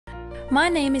My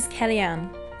name is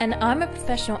Kellyann, and I'm a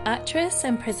professional actress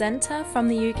and presenter from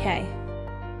the UK.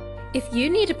 If you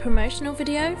need a promotional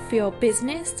video for your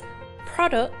business,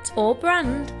 product or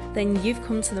brand, then you've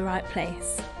come to the right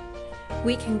place.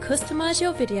 We can customize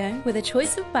your video with a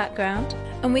choice of background,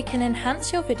 and we can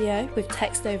enhance your video with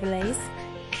text overlays,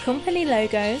 company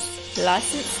logos,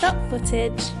 licensed stock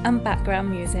footage and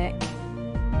background music.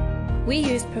 We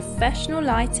use professional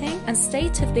lighting and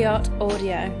state-of-the-art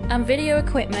audio and video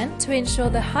equipment to ensure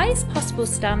the highest possible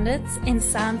standards in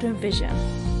sound and vision.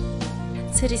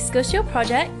 To discuss your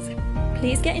project,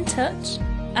 please get in touch,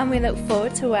 and we look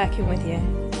forward to working with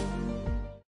you.